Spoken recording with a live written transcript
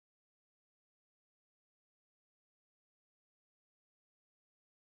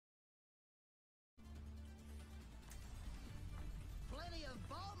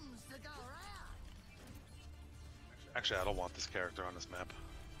Actually, I don't want this character on this map.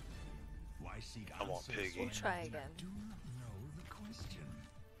 I want Piggy. We'll try again.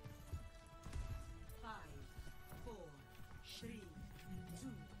 5, 4, 3, 2,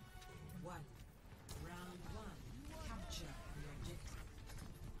 1. Round 1. Capture the objective.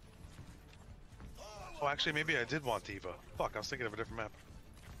 Oh, actually, maybe I did want Diva. Fuck, I was thinking of a different map.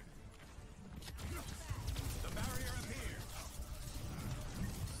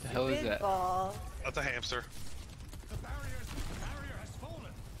 The hell is that? Ball. That's a hamster. The barrier has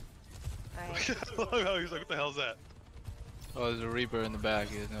fallen. He's like, what the hell's that? Oh, there's a Reaper in the back.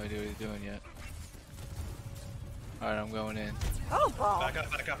 He has no idea what he's doing yet. Alright, I'm going in. Oh, ball. Back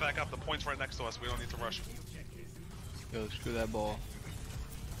up, back up, back up. The point's right next to us. We don't need to rush. Yo, screw that ball.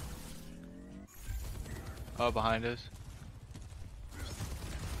 Oh, behind us.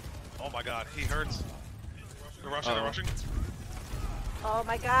 Oh my god, he hurts. They're rushing, they're rushing. Oh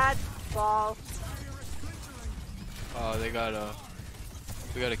my god. Ball. Oh, they gotta...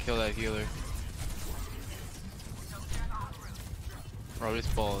 We gotta kill that healer. Bro, this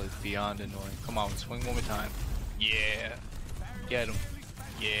ball is beyond annoying. Come on, swing one more time. Yeah. Get him.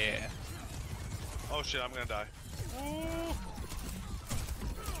 Yeah. Oh shit, I'm gonna die.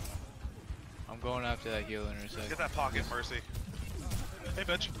 I'm going after that healer in a second. Get that pocket, Mercy. Hey,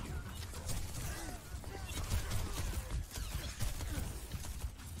 bitch.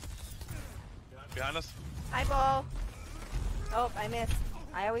 Behind us. Hi, ball. Oh, I missed.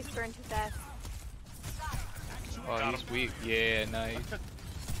 I always turn too fast. Oh, Got he's him. weak. Yeah, nice.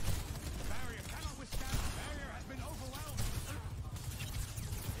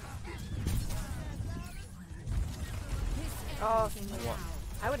 Oh,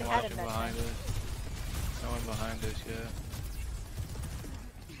 I would have had Watching him that behind time. us. No one behind us yet.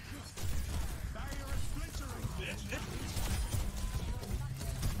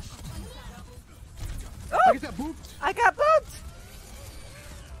 I got booped. I got booped!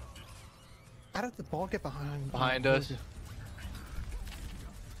 How did the ball get Behind us.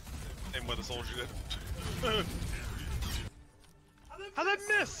 Same way the soldier did. How'd that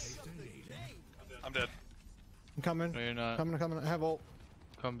miss? I'm dead. I'm coming. No, you're not. Coming. I have ult.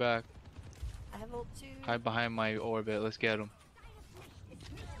 Come back. I have ult too. Hide behind my orbit. Let's get him.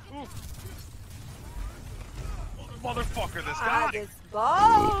 Ooh. Motherfucker, this Ah, guy! this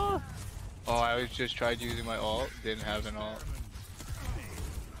ball! Oh, I was just tried using my ult. Didn't have an ult.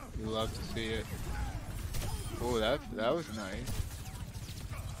 You love to see it. Oh, that was nice.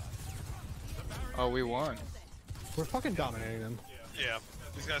 Oh, we won. We're fucking dominating them. Yeah,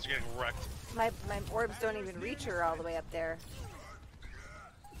 these guys are getting wrecked. My orbs don't even reach her all the way up there.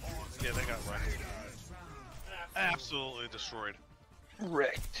 Yeah, they got wrecked. Absolutely destroyed.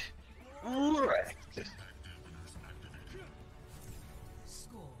 Wrecked. Wrecked.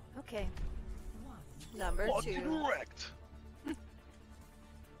 Score Okay. Number 2. Wrecked.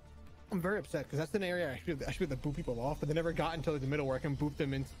 I'm very upset because that's an area I should be able to boop people off, but they never got until the middle where I can boop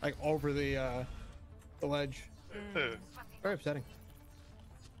them in like over the ledge. Very upsetting.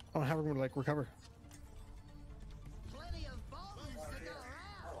 I don't know how we're gonna like recover.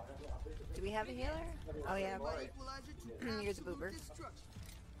 Do we have a healer? Oh yeah. You're the boober.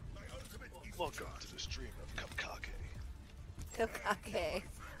 Welcome to the stream of Cupcake. Kokake.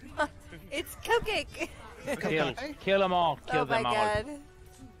 It's cupcake. Kill them all. Kill Oh my them all. god.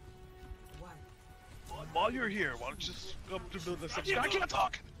 While you're here, why don't you just go up to the subscribe? I can't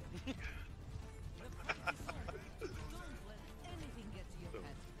talk!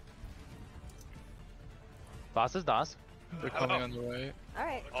 Was ist das? They're coming on the way.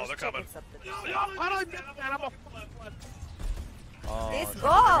 Alright. Oh, they're coming. Oh, This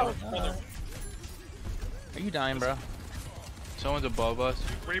ball! Are you dying, bro? Someone's above us.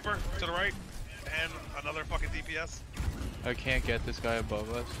 Reaper to the right, and another fucking DPS. I can't get this guy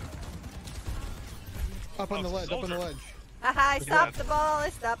above us. Up on the ledge. Up on the ledge. Haha, I stopped the ball. I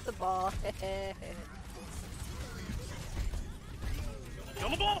stopped the ball. Kill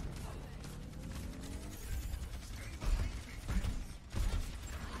the ball!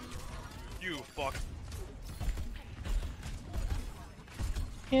 You fuck.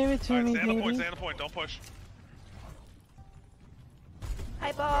 Give it to Alright, me, stay on the point, baby. stay on the point, don't push.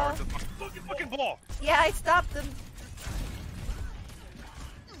 Hi, ball. Fucking ball! Yeah, I stopped them.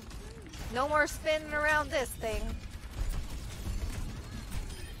 No more spinning around this thing.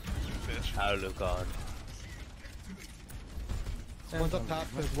 Bitch. Oh, God. One's up top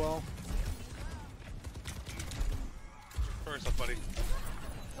as well. First up, buddy.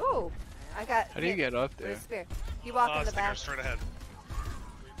 Ooh, I got. How do you get up with there? a spear. You walk in the Stinger back. straight ahead.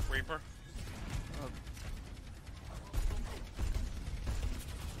 Reaper.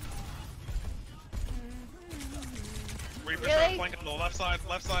 Reaper's Really? trying to flank on the left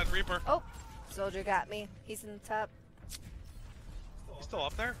side, Reaper. Oh, soldier got me. He's in the top. He's still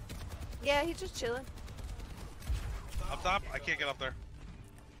up there? Yeah, he's just chilling. Up top? I can't get up there.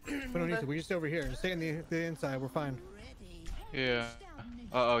 We don't need to. We just over here. Just stay on the inside. We're fine. Yeah.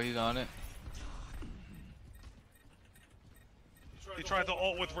 Uh oh, he's on it. He tried to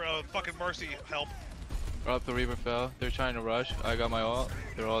ult with fucking Mercy help. Up the Reaper fell. They're trying to rush. I got my ult.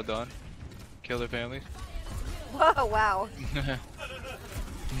 They're all done. Kill their families. Whoa, wow.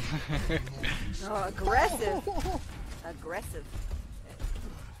 Oh, aggressive. Aggressive.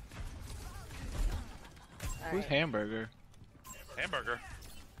 Who's Alright. Hamburger? Hamburger.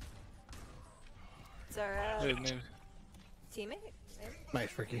 It's our His name's- teammate. maybe?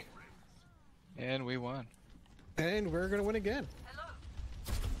 Nice, Ricky. And we won. And we're gonna win again.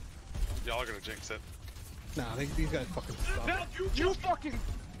 Y'all are gonna jinx it. Nah, these guys fucking suck. You fucking.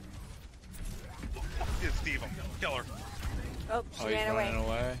 It's Steve. Kill her. Oh, she Oh, he's ran running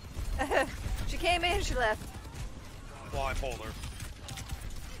away. away. She came in, she left. Blindfold her.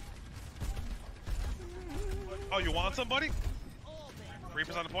 Oh, you want somebody?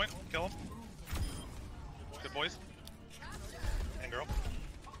 Reaper's on the point. Kill him. Good boys. And girl.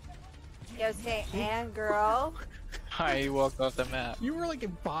 Yes, hey, and girl. Hi, he walked off the map. You were like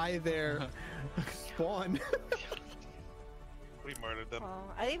by their spawn. We murdered them.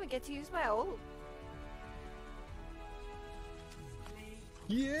 Oh, I didn't even get to use my ult.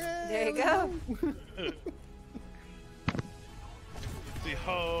 Yeah. There you go. See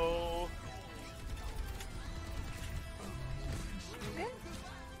ho. Okay.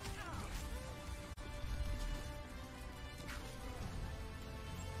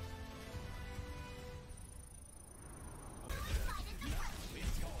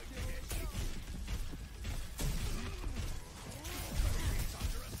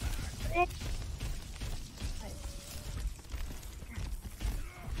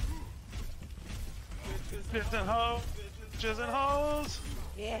 Bitches and hoes. Bitches and hoes.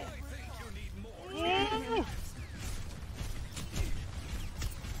 Yeah. Woo!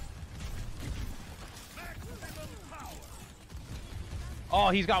 Oh,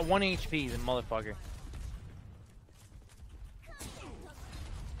 he's got 1 HP, the motherfucker.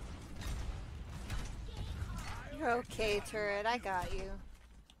 You're okay, turret. I got you.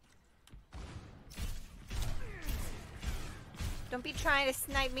 Don't be trying to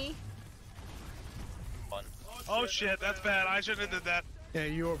snipe me. Fun. Oh shit, that's bad. I shouldn't have did that. Yeah,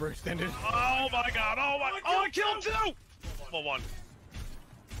 you overextended. Oh my god. Oh my. Oh, I killed two. Well, one.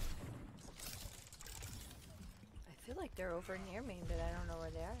 I feel like they're over near me, but I don't know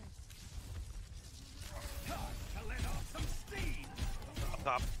where they are. Up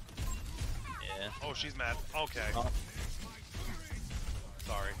top. Yeah. Oh, she's mad. Okay. Oh.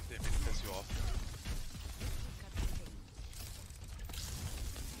 Sorry, didn't mean to piss you off.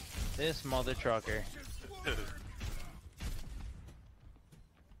 This mother trucker.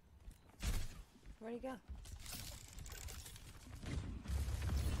 Where'd he go?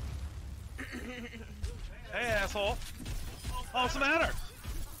 Hey, asshole. Oh, what's the matter?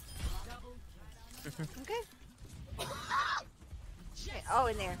 Okay. Okay, oh,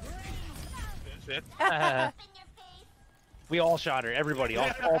 in there. Shit. We all shot her. Everybody.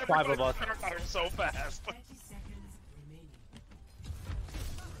 All 5 of us. Got her so fast. 30 seconds remaining.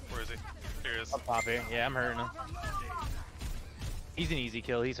 Where is he? Here he is. Up top here. Yeah, I'm hurting him. He's an easy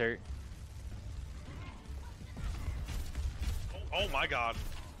kill. He's hurt. Oh my god.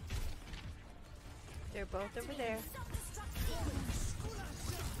 They're both over there.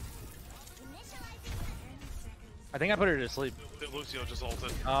 I think I put her to sleep. Lucio just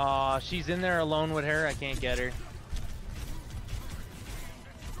ulted. She's in there alone with her. I can't get her.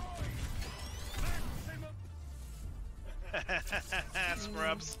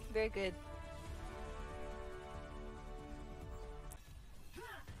 Scrubs. Very good.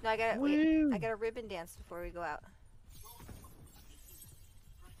 No, I gotta wait. I gotta ribbon dance before we go out.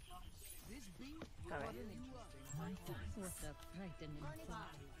 All right.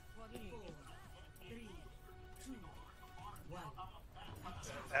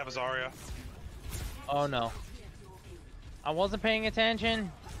 Have a Zarya. Oh no. I wasn't paying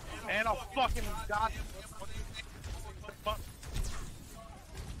attention. And a fucking god.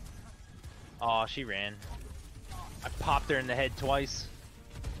 Oh, she ran. I popped her in the head twice.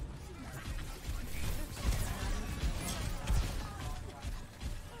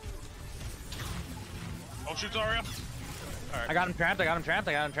 Oh, shoot Zarya. I got him trapped. I got him trapped.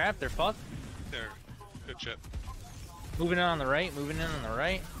 I got him trapped. They're fucked. There. Good shit. Moving in on the right. Moving in on the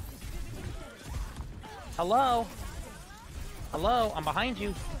right. Hello. Hello. I'm behind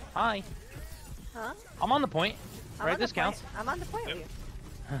you. Hi. Huh? I'm on the point. I'm Right, on this the point. counts. I'm on the point Yep.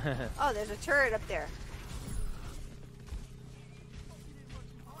 with you. Oh, there's a turret up there.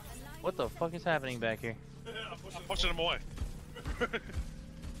 What the fuck is happening back here? I'm pushing them away.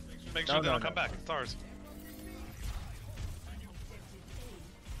 Make sure No, they no, don't come no. back. It's ours.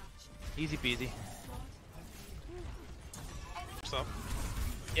 Easy peasy. What's up?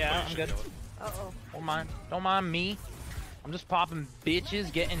 Yeah, You I'm should good. kill it. Uh-oh. Don't mind me. I'm just popping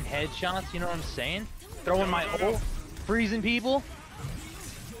bitches, getting headshots, you know what I'm saying? Throwing my ult, freezing people.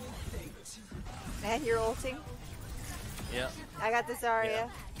 And you're ulting. Yeah. I got this Zarya.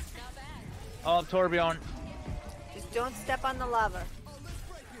 Oh, Torbjorn. Just don't step on the lava.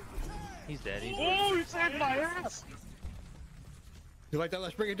 He's dead. He's dead. Oh, you saved my ass! You like that?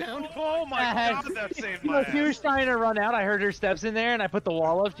 Let's bring it down. Oh my god, that saved my Look, you were ass. trying to run out. I heard her steps in there, and I put the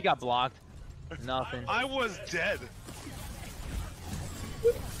wall up. She got blocked. Nothing. I was dead.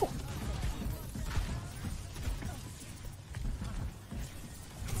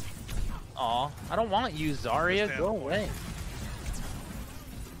 Aw, I don't want you, Zarya. Understand. Go away.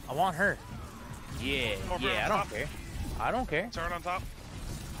 I want her. Yeah, Over yeah, I on don't top. care. I don't care. Turn on top.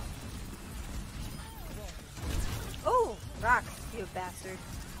 Oh, rocks, you bastard.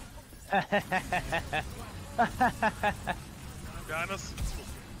 Behind us.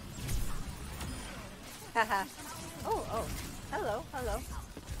 Haha. Oh. Hello, hello.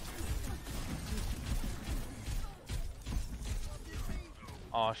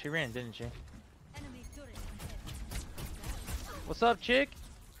 Aw, she ran, didn't she? What's up, chick?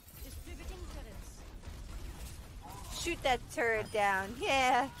 Shoot that turret down.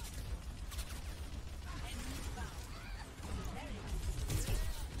 Yeah.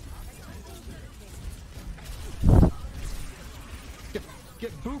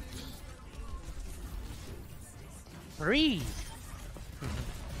 Get booped. Freeze!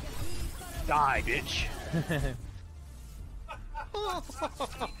 Die, bitch.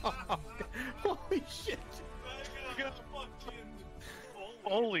 Holy shit.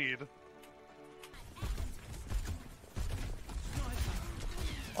 Bullied.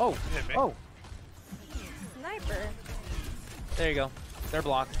 Oh, Hit me. oh, Sniper. there you go. They're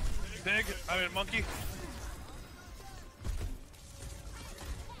blocked. Pig. I mean, monkey.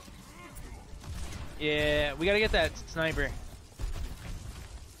 Yeah, we gotta get that sniper.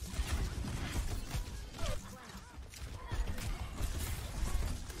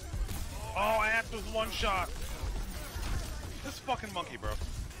 Oh, ass was one shot. This fucking monkey, bro.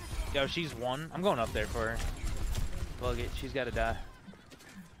 Yo, she's one. I'm going up there for her. Plug it. She's gotta die.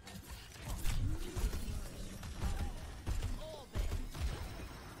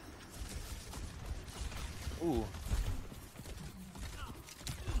 Ooh.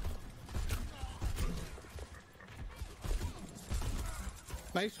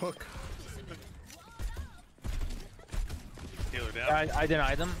 Nice hook. Healer down. I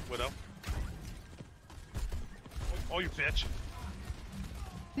denied them. Widow. Oh, you bitch.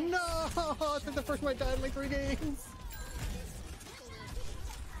 No! That's the first one I died in like 3 games.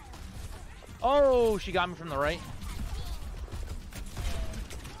 Oh, she got me from the right.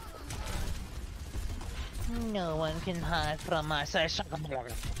 No one can hide from my sight.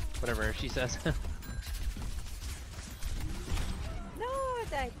 Whatever she says. No, I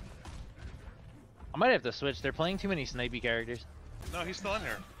died. I might have to switch. They're playing too many snipey characters. No, he's still in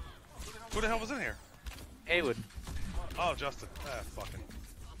here. Who the hell was in here? Haywood. Oh, Justin. Ah, fucking.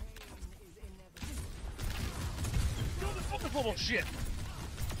 Kill this fucking little shit.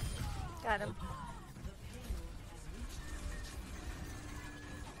 Got him.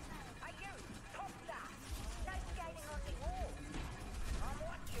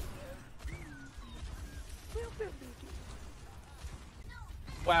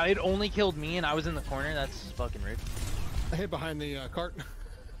 Wow, it only killed me and I was in the corner. That's fucking rude. I hid behind the cart.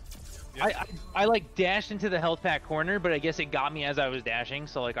 I like dashed into the health pack corner, but I guess it got me as I was dashing,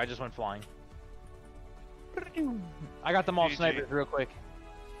 so like I just went flying. I got them all GG. snipers real quick.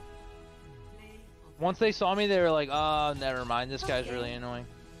 Once they saw me, they were like, "Oh, never mind. This guy's Okay. really annoying."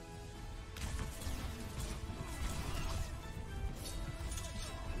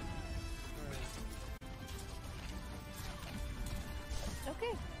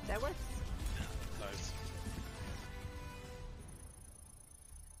 Okay, that works.